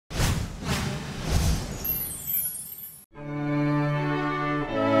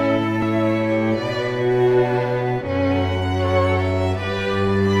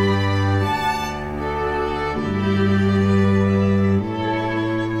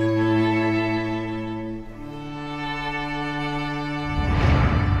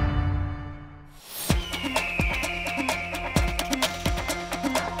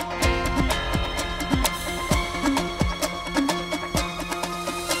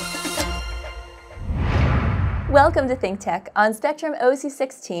Welcome to ThinkTech on Spectrum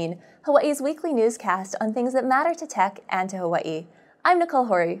OC16, Hawaii's weekly newscast on things that matter to tech and to Hawaii. I'm Nicole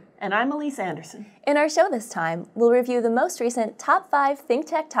Hori. And I'm Elise Anderson. In our show this time, we'll review the most recent top 5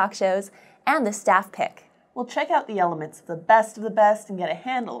 ThinkTech talk shows and the staff pick. We'll check out the elements of the best and get a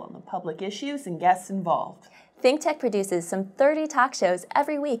handle on the public issues and guests involved. ThinkTech produces some 30 talk shows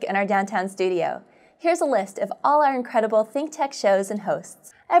every week in our downtown studio. Here's a list of all our incredible ThinkTech shows and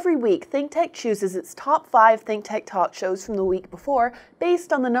hosts. Every week, ThinkTech chooses its top 5 ThinkTech talk shows from the week before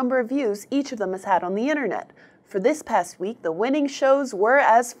based on the number of views each of them has had on the internet. For this past week, the winning shows were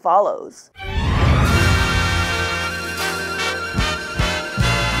as follows.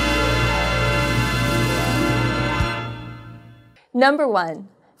 Number 1.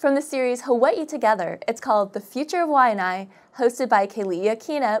 From the series Hawaii Together, it's called The Future of Waianae, hosted by Keli'i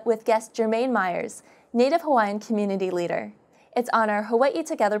Akina with guest Germaine Meyers, Native Hawaiian community leader. It's on our Hawaii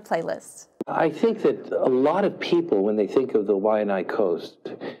Together playlist. I think that a lot of people, when they think of the Waianae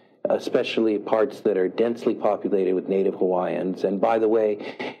Coast, especially parts that are densely populated with Native Hawaiians, and by the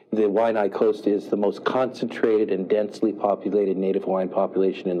way, the Waianae Coast is the most concentrated and densely populated Native Hawaiian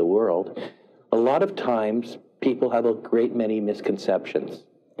population in the world, a lot of times people have a great many misconceptions.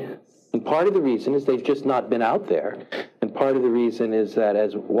 And part of the reason is they've just not been out there. And part of the reason is that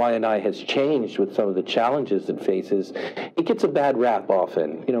as Waianae has changed with some of the challenges it faces, it gets a bad rap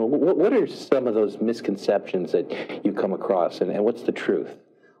often. You know, what are some of those misconceptions that you come across, and what's the truth?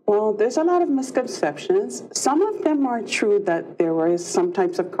 Well, there's a lot of misconceptions. Some of them are true that there is some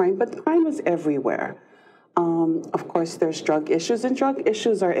types of crime, but crime is everywhere. Of course, there's drug issues, and drug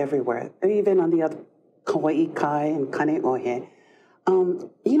issues are everywhere, even on the other Hawaii Kai and Kane'ohe.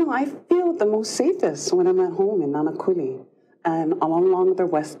 I feel the most safest when I'm at home in Nanakuli and along the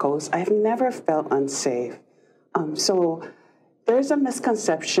West Coast. I've never felt unsafe. So there's a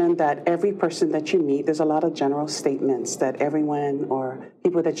misconception that every person that you meet, there's a lot of general statements that everyone or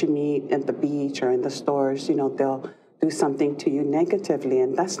people that you meet at the beach or in the stores, they'll do something to you negatively,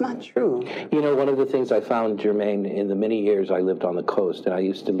 and that's not true. One of the things I found, Germaine, in the many years I lived on the coast, and I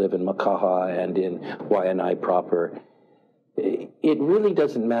used to live in Makaha and in Waianae proper, it really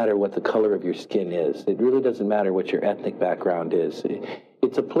doesn't matter what the color of your skin is. It really doesn't matter what your ethnic background is.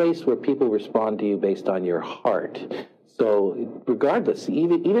 It's a place where people respond to you based on your heart. So regardless,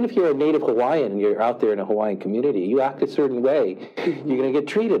 even if you're a Native Hawaiian and you're out there in a Hawaiian community, you act a certain way, you're going to get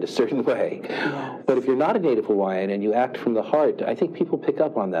treated a certain way. Yes. But if you're not a Native Hawaiian and you act from the heart, I think people pick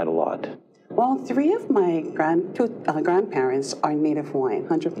up on that a lot. Well, 3 of my grandparents are Native Hawaiian,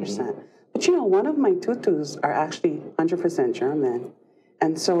 100%. Mm-hmm. But one of my tutus are actually 100% German.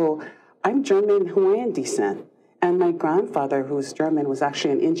 And so I'm German Hawaiian descent. And my grandfather, who's German, was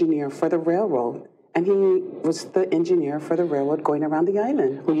actually an engineer for the railroad. And he was the engineer for the railroad going around the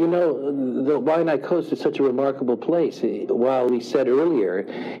island. Well, the Waianae Coast is such a remarkable place. While we said earlier,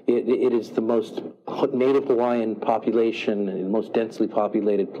 it is the most Native Hawaiian population, the most densely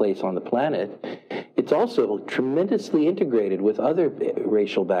populated place on the planet, it's also tremendously integrated with other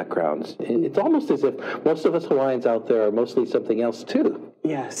racial backgrounds. It's almost as if most of us Hawaiians out there are mostly something else, too.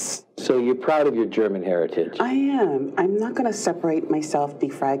 Yes. So you're proud of your German heritage? I am. I'm not going to separate myself,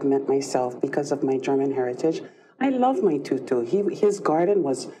 defragment myself because of my German heritage. I love my tutu. His garden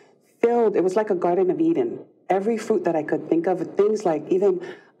was filled. It was like a Garden of Eden. Every fruit that I could think of, things like even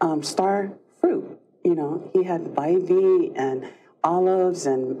star fruit. He had ivy and olives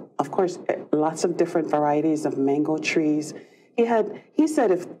and, of course, lots of different varieties of mango trees. He said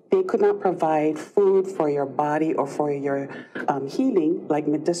if they could not provide food for your body or for your healing, like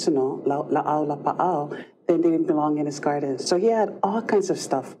medicinal, la'au, lapa'au, then they didn't belong in his garden. So he had all kinds of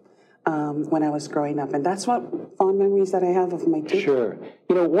stuff when I was growing up. And that's what fond memories that I have of my tutu. Sure.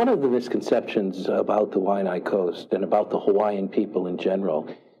 One of the misconceptions about the Waianae Coast and about the Hawaiian people in general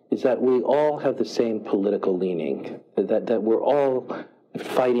is that we all have the same political leaning, that we're all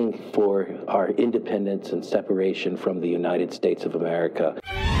fighting for our independence and separation from the United States of America.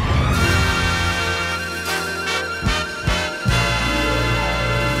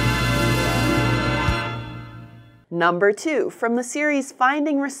 Number 2, from the series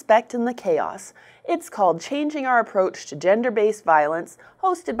Finding Respect in the Chaos. It's called Changing Our Approach to Gender-Based Violence,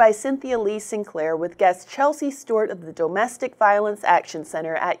 hosted by Cynthia Lee Sinclair with guest Chelsey Stewart of the Domestic Violence Action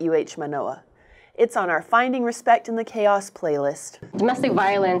Center at UH Manoa. It's on our Finding Respect in the Chaos playlist. Domestic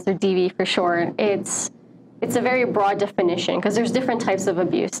violence, or DV for short, it's a very broad definition because there's different types of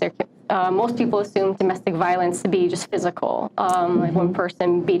abuse. Most people assume domestic violence to be just physical, like one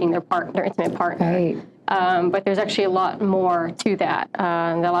person beating their intimate partner. Right. But there's actually a lot more to that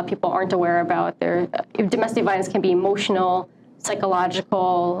a lot of people aren't aware about. Domestic violence can be emotional,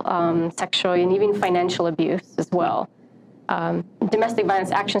 psychological, sexual, and even financial abuse as well. Domestic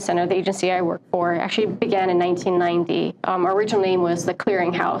Violence Action Center, the agency I work for, actually began in 1990. Our original name was the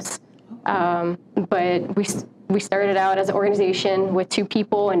Clearinghouse, but we started out as an organization with 2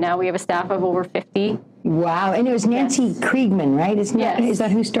 people, and now we have a staff of over 50. Wow, and it was Nancy Kriegman, right? Is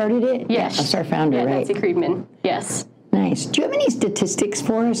that who started it? Yes. That's our founder, right? Nancy Kriegman, yes. Nice. Do you have any statistics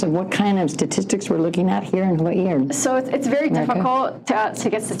for us of what kind of statistics we're looking at here in Hawaii? So it's very difficult to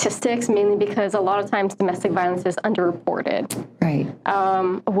get statistics, mainly because a lot of times domestic violence is underreported. Right.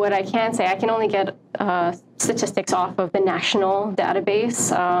 What I can say, I can only get statistics off of the national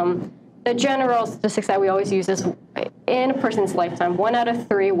database. The general statistics that we always use is in a person's lifetime, 1 out of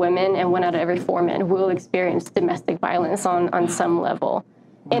 3 women and 1 out of every 4 men will experience domestic violence on some level.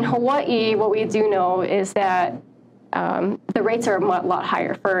 In Hawaii, what we do know is that the rates are a lot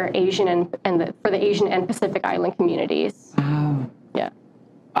higher for Asian for the Asian and Pacific Island communities. Wow. Yeah.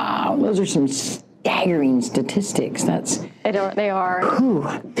 Wow, those are some staggering statistics. They are. Whew.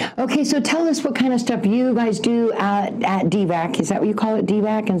 Okay, so tell us what kind of stuff you guys do at DVAC. Is that what you call it,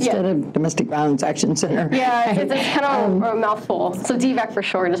 DVAC, instead of Domestic Violence Action Center? Yeah, it's kind of a mouthful. So DVAC for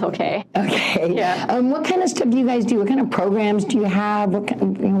short is okay. Okay. Yeah. What kind of stuff do you guys do? What kind of programs do you have? What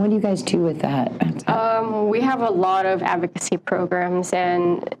do you guys do with that? We have a lot of advocacy programs,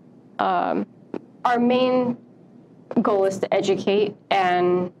 and our main goal is to educate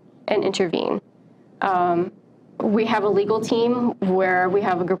and intervene. We have a legal team where we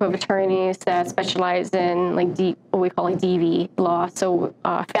have a group of attorneys that specialize in what we call DV law, so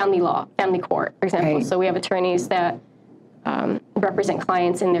family court, for example. Right. So we have attorneys that represent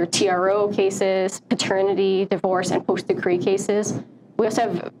clients in their TRO cases, paternity, divorce, and post-decree cases. We also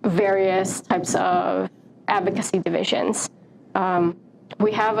have various types of advocacy divisions.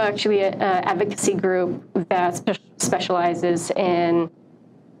 We have actually an advocacy group that specializes in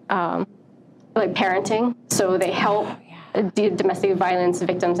parenting, so they help domestic violence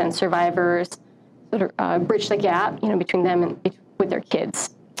victims and survivors sort of bridge the gap, between them and with their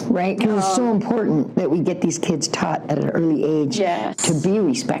kids. Right, because it's so important that we get these kids taught at an early age to be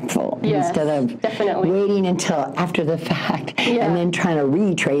respectful instead of waiting until after the fact and then trying to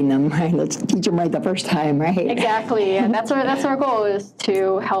retrain them. Right, let's teach them right the first time. Right. Exactly, and that's our goal, is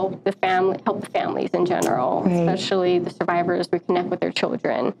to help the families in general, especially the survivors, reconnect with their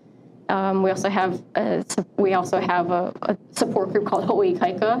children. We also have a support group called Ho'i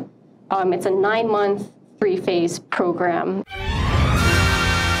Kaika. It's a 9-month, 3-phase program.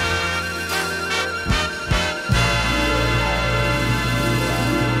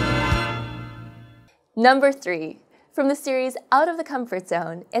 Number 3, from the series Out of the Comfort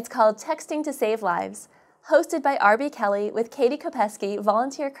Zone, it's called Texting to Save Lives, hosted by R.B. Kelly with Katie Copeskey,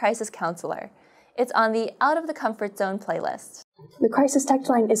 volunteer crisis counselor. It's on the Out of the Comfort Zone playlist. The crisis text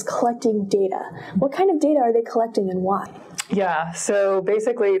line is collecting data. What kind of data are they collecting and why? Yeah, so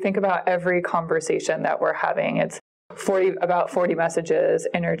basically think about every conversation that we're having. It's about 40 messages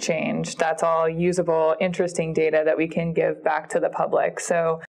interchanged. That's all usable, interesting data that we can give back to the public.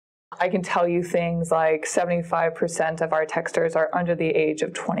 So I can tell you things like 75% of our texters are under the age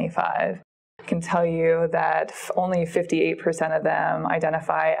of 25. I can tell you that only 58% of them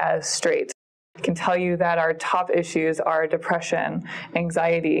identify as straight. I can tell you that our top issues are depression,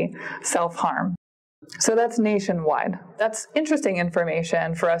 anxiety, self-harm. So that's nationwide. That's interesting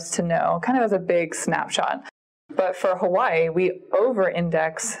information for us to know, kind of as a big snapshot. But for Hawaii, we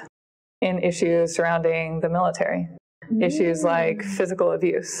over-index in issues surrounding the military, issues like physical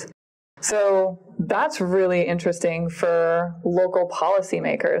abuse. So that's really interesting for local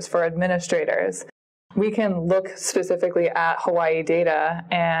policymakers, for administrators. We can look specifically at Hawaii data,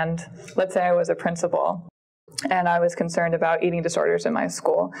 and let's say I was a principal and I was concerned about eating disorders in my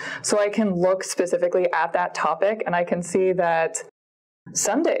school. So I can look specifically at that topic, and I can see that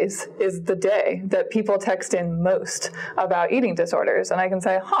Sundays is the day that people text in most about eating disorders. And I can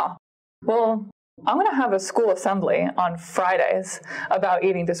say, well, I'm going to have a school assembly on Fridays about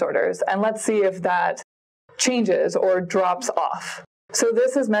eating disorders, and let's see if that changes or drops off. So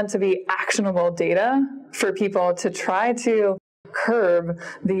this is meant to be actionable data for people to try to curb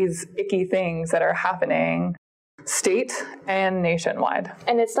these icky things that are happening state and nationwide.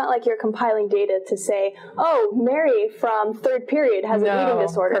 And it's not like you're compiling data to say, oh, Mary from 3rd period has an eating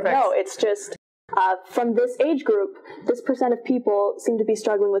disorder. Perfect. No, it's just from this age group, this percent of people seem to be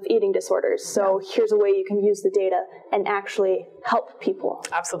struggling with eating disorders. So here's a way you can use the data and actually help people.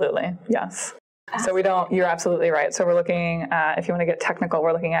 Absolutely, yes. So you're absolutely right. So we're looking at, if you want to get technical,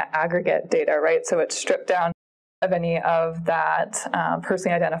 we're looking at aggregate data, right? So it's stripped down of any of that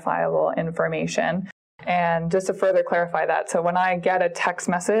personally identifiable information. And just to further clarify that, so when I get a text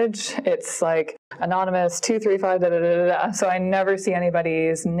message, it's like anonymous 235 da da da da. So I never see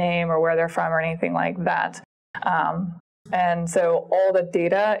anybody's name or where they're from or anything like that. And so all the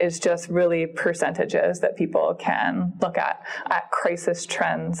data is just really percentages that people can look at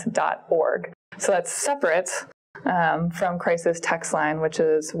crisistrends.org. So that's separate from Crisis Text Line, which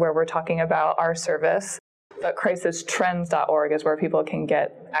is where we're talking about our service. But crisistrends.org is where people can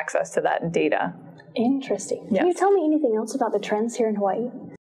get access to that data. Interesting. Yes. Can you tell me anything else about the trends here in Hawaii?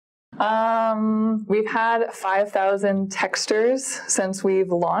 We've had 5,000 texters since we've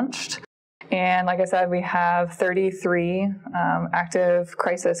launched. And like I said, we have 33 active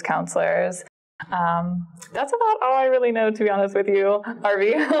crisis counselors. That's about all I really know, to be honest with you,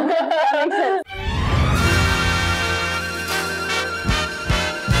 Harvey. That makes sense.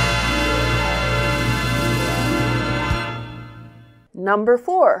 Number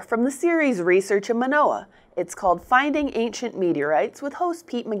 4 from the series Research in Manoa. It's called Finding Ancient Meteorites with host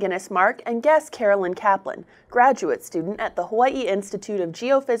Pete Mouginis-Mark and guest Caroline Caplan, graduate student at the Hawaii Institute of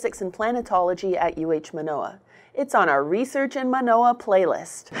Geophysics and Planetology at UH Manoa. It's on our Research in Manoa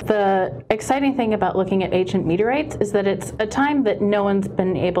playlist. The exciting thing about looking at ancient meteorites is that it's a time that no one's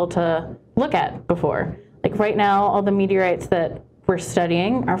been able to look at before. Like right now, all the meteorites that we're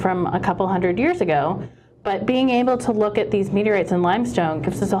studying are from a couple hundred years ago. But being able to look at these meteorites in limestone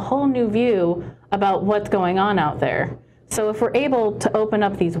gives us a whole new view about what's going on out there. So if we're able to open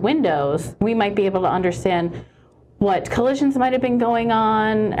up these windows, we might be able to understand what collisions might have been going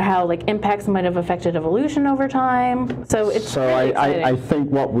on, how like impacts might have affected evolution over time. So it's really I think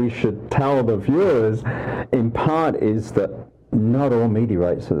what we should tell the viewers in part is that not all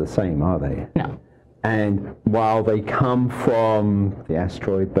meteorites are the same, are they? No. And while they come from the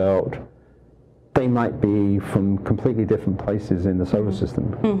asteroid belt, they might be from completely different places in the solar system,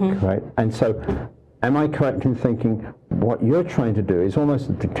 right? And so, am I correct in thinking what you're trying to do is almost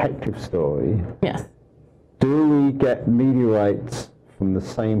a detective story? Yes. Do we get meteorites from the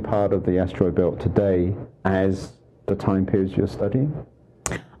same part of the asteroid belt today as the time periods you're studying?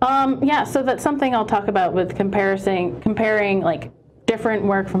 Yeah, so that's something I'll talk about with comparing like different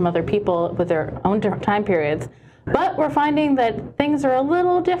work from other people with their own time periods. But we're finding that things are a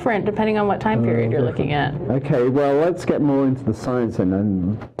little different depending on what time period you're looking at. Okay, well, let's get more into the science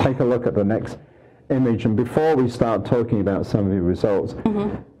and take a look at the next image. And before we start talking about some of the results,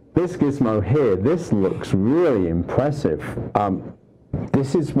 this gizmo here, this looks really impressive.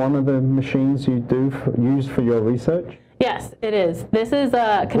 This is one of the machines you use for your research? Yes, it is. This is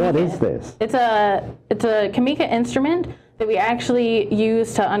a Kamika. What is this? It's a Kamika instrument that we actually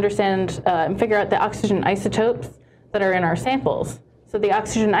use to understand and figure out the oxygen isotopes that are in our samples. So the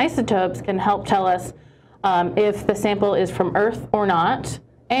oxygen isotopes can help tell us if the sample is from Earth or not,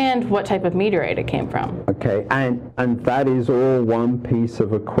 and what type of meteorite it came from. Okay, and that is all one piece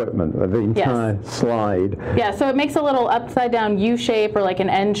of equipment, the entire slide. Yeah, so it makes a little upside down U shape or like an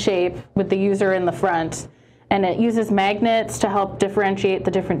N shape with the user in the front, and it uses magnets to help differentiate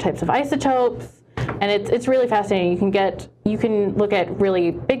the different types of isotopes. And it's really fascinating. You can look at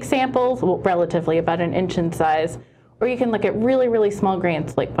really big samples, well, relatively about an inch in size, or you can look at really, really small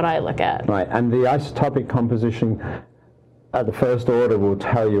grains like what I look at. Right, and the isotopic composition at the first order will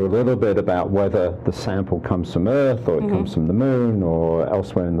tell you a little bit about whether the sample comes from Earth or it comes from the Moon or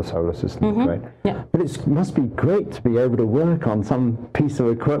elsewhere in the solar system, right? Yeah. But it must be great to be able to work on some piece of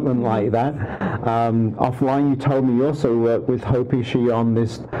equipment like that. Offline, you told me you also work with Hopishi on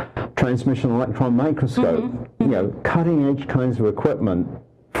this transmission electron microscope. You know, cutting edge kinds of equipment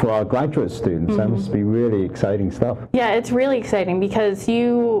for our graduate students. That must be really exciting stuff. Yeah, it's really exciting because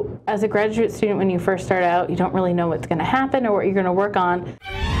you, as a graduate student, when you first start out, you don't really know what's going to happen or what you're going to work on.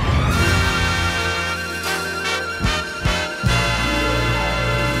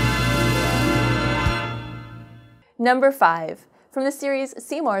 Number 5. From the series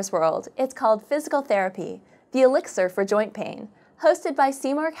Seymour's World, it's called Physical Therapy, the Elixir for Joint Pain, hosted by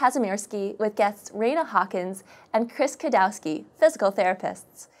Seymour Kazimirski with guests Rayna Hawkins and Chris Kadowski, physical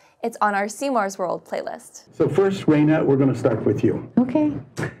therapists. It's on our Seymour's World playlist. So first, Rayna, we're going to start with you. Okay.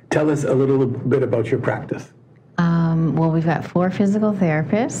 Tell us a little bit about your practice. Well, we've got 4 physical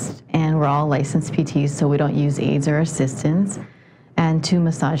therapists, and we're all licensed PTs, so we don't use aides or assistants, and 2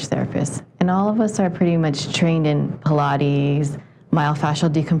 massage therapists. And all of us are pretty much trained in Pilates,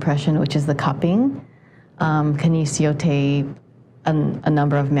 myofascial decompression, which is the cupping, kinesio tape, a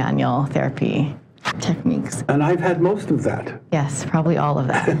number of manual therapy techniques. And I've had most of that. Yes, probably all of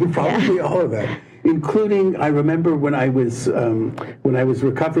that. Probably all of that. including, I remember when I was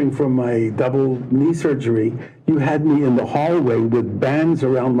recovering from my double knee surgery, you had me in the hallway with bands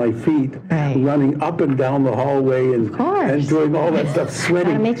around my feet, running up and down the hallway and doing all that stuff,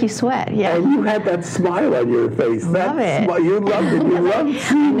 sweating. Gotta make you sweat, yeah. And you had that smile on your face. Love it. You loved it. You loved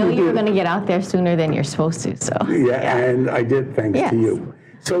seeing I know you were going to get out there sooner than you're supposed to, so. Yeah, and I did, thanks to you.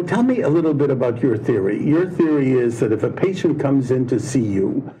 So tell me a little bit about your theory. Your theory is that if a patient comes in to see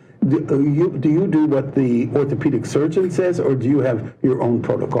you, do you do what the orthopedic surgeon says, or do you have your own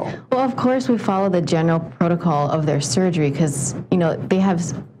protocol? Well, of course, we follow the general protocol of their surgery because, you know, they have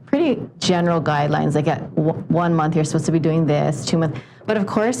pretty general guidelines. Like at 1 month, you're supposed to be doing this, 2 months. But of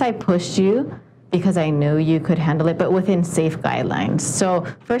course, I pushed you because I knew you could handle it, but within safe guidelines. So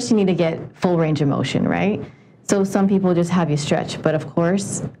first, you need to get full range of motion, right? So some people just have you stretch. But of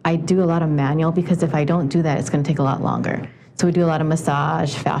course, I do a lot of manual because if I don't do that, it's going to take a lot longer. So we do a lot of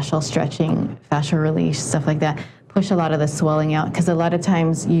massage, fascial stretching, fascial release, stuff like that. Push a lot of the swelling out because a lot of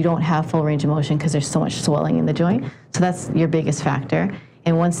times you don't have full range of motion because there's so much swelling in the joint. So that's your biggest factor.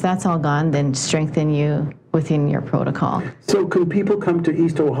 And once that's all gone, then strengthen you within your protocol. So can people come to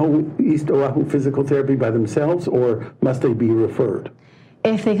East Oahu Physical Therapy by themselves, or must they be referred?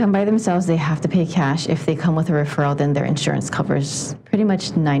 If they come by themselves, they have to pay cash. If they come with a referral, then their insurance covers pretty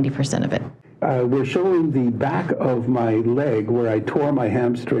much 90% of it. We're showing the back of my leg where I tore my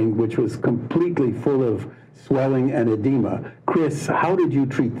hamstring, which was completely full of swelling and edema. Chris, how did you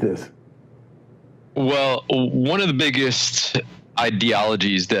treat this? Well, one of the biggest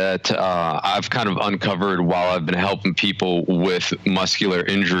ideologies that I've kind of uncovered while I've been helping people with muscular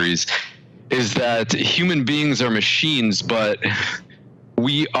injuries is that human beings are machines, but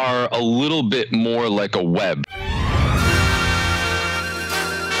we are a little bit more like a web.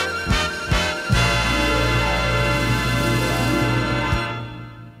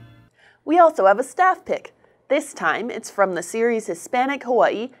 We also have a staff pick. This time, it's from the series Hispanic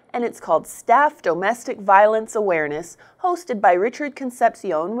Hawaii, and it's called Staff Domestic Violence Awareness, hosted by Richard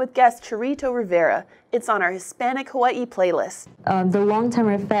Concepcion with guest Charito Rivera. It's on our Hispanic Hawaii playlist. The long-term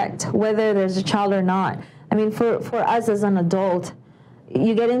effect, whether there's a child or not. I mean, for us as an adult,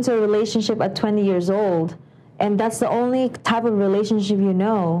 you get into a relationship at 20 years old, and that's the only type of relationship you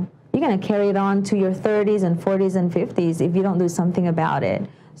know. You're going to carry it on to your 30s and 40s and 50s if you don't do something about it.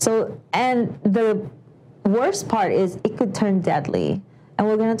 So, and the worst part is it could turn deadly. And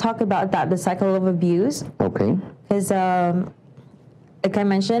we're going to talk about that, the cycle of abuse. Okay. Because, like I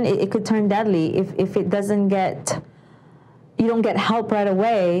mentioned, it could turn deadly if it doesn't get, you don't get help right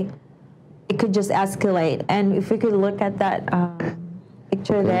away, it could just escalate. And if we could look at that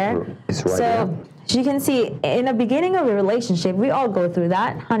picture there. It's right so, there. As you can see, in the beginning of a relationship, we all go through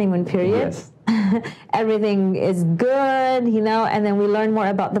that honeymoon period. Yes. Everything is good, you know, and then we learn more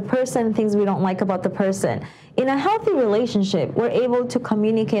about the person, things we don't like about the person. In a healthy relationship, we're able to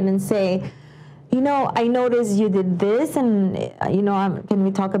communicate and say, you know, I noticed you did this, and, you know, can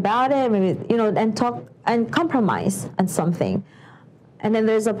we talk about it? Maybe, you know, and talk and compromise on something. And then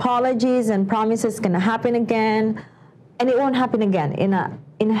there's apologies and promises going to happen again, and it won't happen again in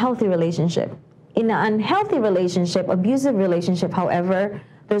a healthy relationship. In an unhealthy relationship, abusive relationship, however,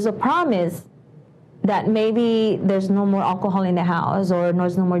 there's a promise that maybe there's no more alcohol in the house or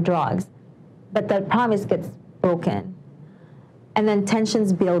there's no more drugs, but that promise gets broken. And then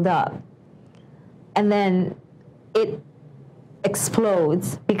tensions build up. And then it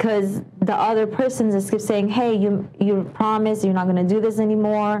explodes because the other person just keeps saying, hey, you promised you're not going to do this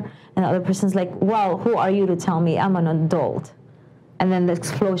anymore. And the other person's like, well, who are you to tell me? I'm an adult. And then the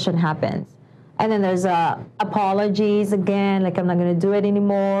explosion happens. And then there's apologies again, like I'm not going to do it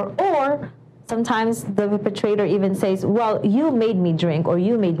anymore. Or sometimes the perpetrator even says, well, you made me drink or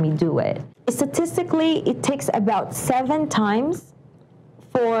you made me do it. Statistically, it takes about 7 times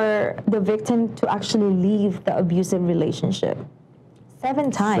for the victim to actually leave the abusive relationship. 7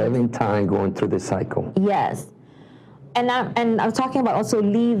 times. 7 times going through the cycle. Yes. And I'm talking about also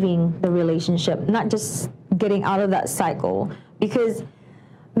leaving the relationship, not just getting out of that cycle. Because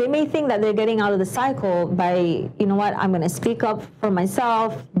they may think that they're getting out of the cycle by, you know what, I'm going to speak up for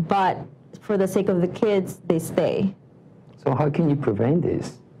myself, but for the sake of the kids, they stay. So how can you prevent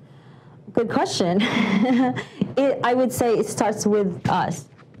this? Good question. I would say it starts with us,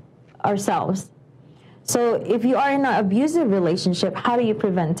 ourselves. So if you are in an abusive relationship, how do you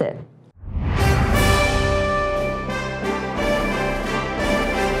prevent it?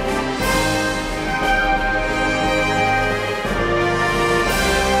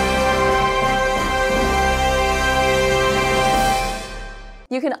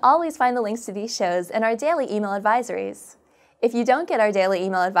 You can always find the links to these shows in our daily email advisories. If you don't get our daily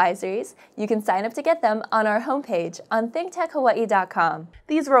email advisories, you can sign up to get them on our homepage on ThinkTechHawaii.com.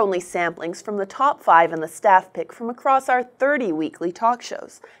 These were only samplings from the top 5 in the staff pick from across our 30 weekly talk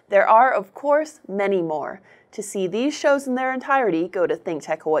shows. There are, of course, many more. To see these shows in their entirety, go to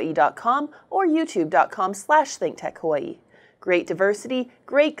ThinkTechHawaii.com or YouTube.com/ThinkTechHawaii. Great diversity,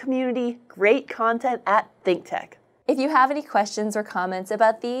 great community, great content at ThinkTech. If you have any questions or comments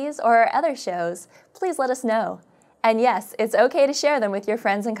about these or our other shows, please let us know. And yes, it's okay to share them with your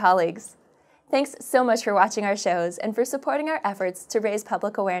friends and colleagues. Thanks so much for watching our shows and for supporting our efforts to raise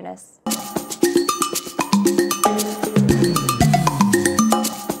public awareness.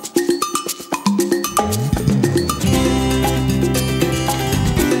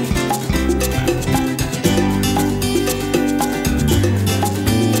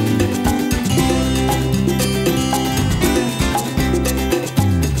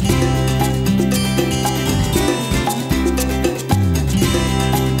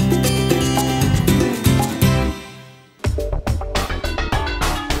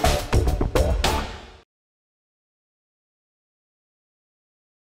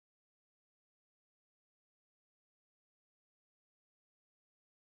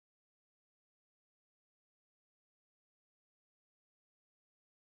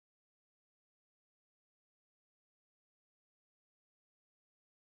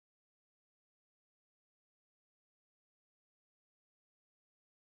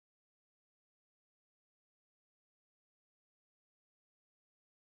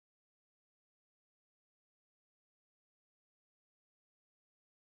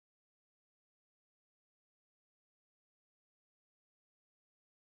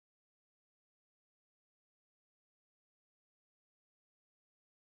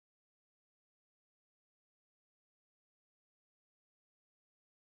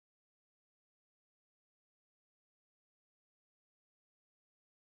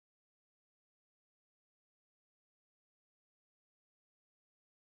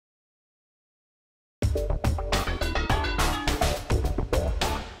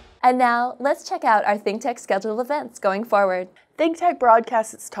 And now, let's check out our ThinkTech scheduled events going forward. ThinkTech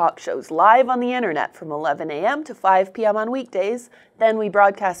broadcasts its talk shows live on the internet from 11 a.m. to 5 p.m. on weekdays. Then we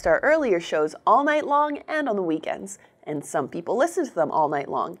broadcast our earlier shows all night long and on the weekends. And some people listen to them all night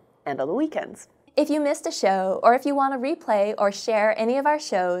long and on the weekends. If you missed a show, or if you want to replay or share any of our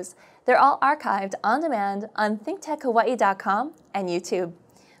shows, they're all archived on demand on ThinkTechHawaii.com and YouTube.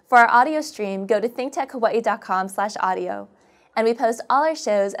 For our audio stream, go to ThinkTechHawaii.com/audio. And we post all our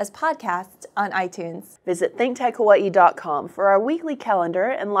shows as podcasts on iTunes. Visit ThinkTechHawaii.com for our weekly calendar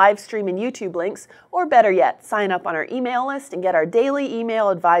and live stream and YouTube links, or better yet, sign up on our email list and get our daily email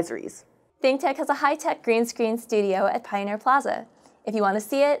advisories. ThinkTech has a high-tech green screen studio at Pioneer Plaza. If you want to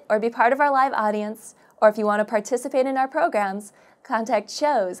see it or be part of our live audience, or if you want to participate in our programs, contact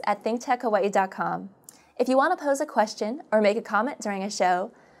shows at ThinkTechHawaii.com. If you want to pose a question or make a comment during a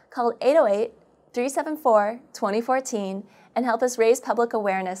show, call 808-374-2014 and help us raise public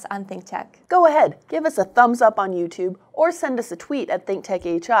awareness on ThinkTech. Go ahead, give us a thumbs up on YouTube or send us a tweet at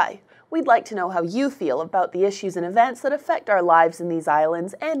ThinkTechHI. We'd like to know how you feel about the issues and events that affect our lives in these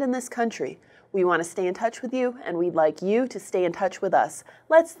islands and in this country. We want to stay in touch with you, and we'd like you to stay in touch with us.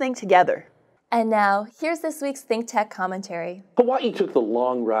 Let's think together. And now, here's this week's ThinkTech commentary. Hawaii took the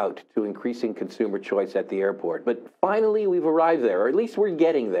long route to increasing consumer choice at the airport, but finally we've arrived there, or at least we're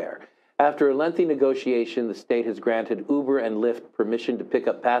getting there. After a lengthy negotiation, the state has granted Uber and Lyft permission to pick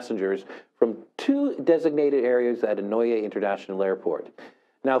up passengers from 2 designated areas at Manoa International Airport.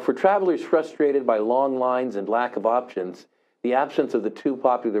 Now, for travelers frustrated by long lines and lack of options, the absence of the 2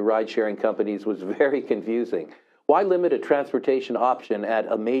 popular ride-sharing companies was very confusing. Why limit a transportation option at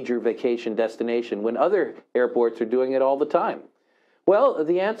a major vacation destination when other airports are doing it all the time? Well,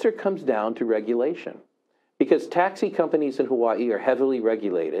 the answer comes down to regulation. Because taxi companies in Hawaii are heavily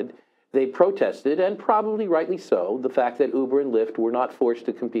regulated, they protested, and probably rightly so, the fact that Uber and Lyft were not forced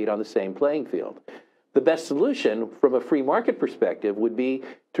to compete on the same playing field. The best solution from a free market perspective would be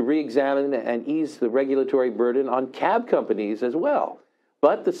to re-examine and ease the regulatory burden on cab companies as well.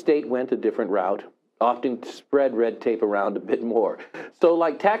 But the state went a different route, opting to spread red tape around a bit more. So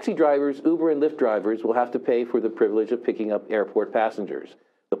like taxi drivers, Uber and Lyft drivers will have to pay for the privilege of picking up airport passengers.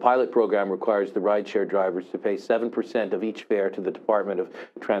 The pilot program requires the rideshare drivers to pay 7% of each fare to the Department of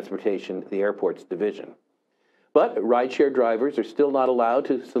Transportation, the airport's division. But rideshare drivers are still not allowed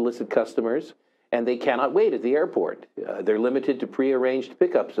to solicit customers, and they cannot wait at the airport. They're limited to pre-arranged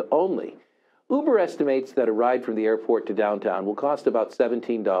pickups only. Uber estimates that a ride from the airport to downtown will cost about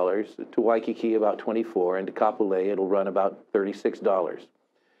 $17, to Waikiki about $24, and to Kapolei it'll run about $36.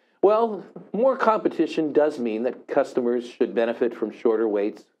 Well, more competition does mean that customers should benefit from shorter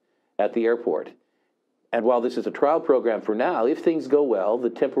waits at the airport. And while this is a trial program for now, if things go well,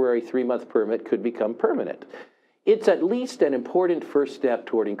 the temporary 3-month permit could become permanent. It's at least an important first step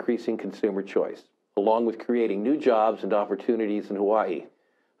toward increasing consumer choice, along with creating new jobs and opportunities in Hawaii.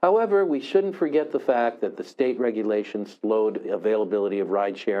 However, we shouldn't forget the fact that the state regulations slowed availability of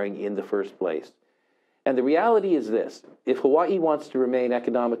ride-sharing in the first place. And the reality is this: if Hawaii wants to remain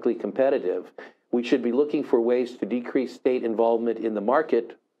economically competitive, we should be looking for ways to decrease state involvement in the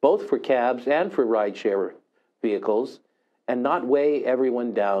market, both for cabs and for ride-share vehicles, and not weigh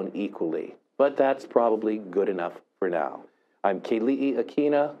everyone down equally. But that's probably good enough for now. I'm Keli'i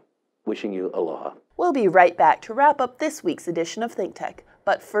Akina, wishing you aloha. We'll be right back to wrap up this week's edition of ThinkTech.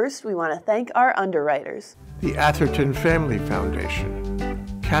 But first, we want to thank our underwriters. The Atherton Family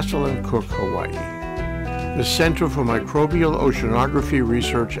Foundation, Castle and Cook, Hawaii. The Center for Microbial Oceanography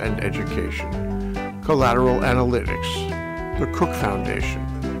Research and Education, Collateral Analytics, the Cook Foundation,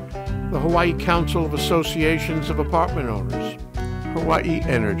 the Hawaii Council of Associations of Apartment Owners, Hawaii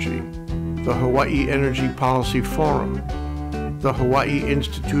Energy, the Hawaii Energy Policy Forum, the Hawaii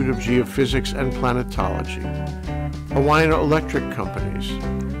Institute of Geophysics and Planetology, Hawaiian Electric Companies,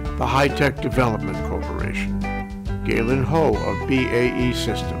 the High Tech Development Corporation, Galen Ho of BAE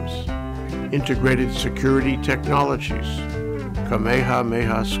Systems, Integrated Security Technologies,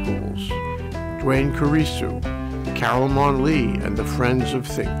 Kamehameha Schools, Dwayne Carisu, Carol Mon Lee and the Friends of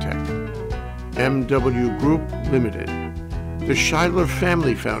ThinkTech, MW Group Limited, the Schuyler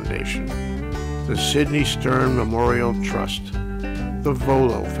Family Foundation, the Sidney Stern Memorial Trust, the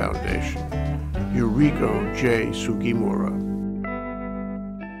Volo Foundation, Yuriko J. Sugimura.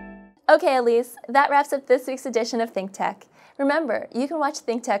 Okay, Elise, that wraps up this week's edition of ThinkTech. Remember, you can watch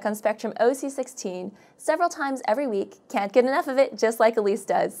ThinkTech on Spectrum OC16 several times every week. Can't get enough of it, just like Elise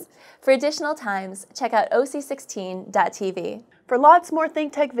does. For additional times, check out oc16.tv. For lots more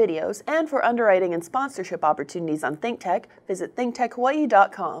ThinkTech videos and for underwriting and sponsorship opportunities on ThinkTech, visit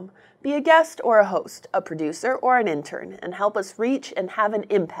thinktechhawaii.com. Be a guest or a host, a producer or an intern, and help us reach and have an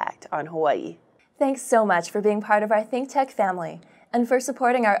impact on Hawaii. Thanks so much for being part of our ThinkTech family and for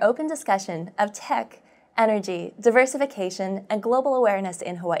supporting our open discussion of tech, energy, diversification, and global awareness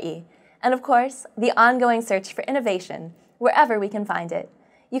in Hawaii. And of course, the ongoing search for innovation, wherever we can find it.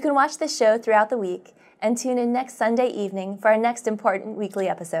 You can watch this show throughout the week and tune in next Sunday evening for our next important weekly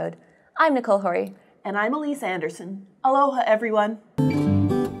episode. I'm Nicole Hori. And I'm Elise Anderson. Aloha, everyone.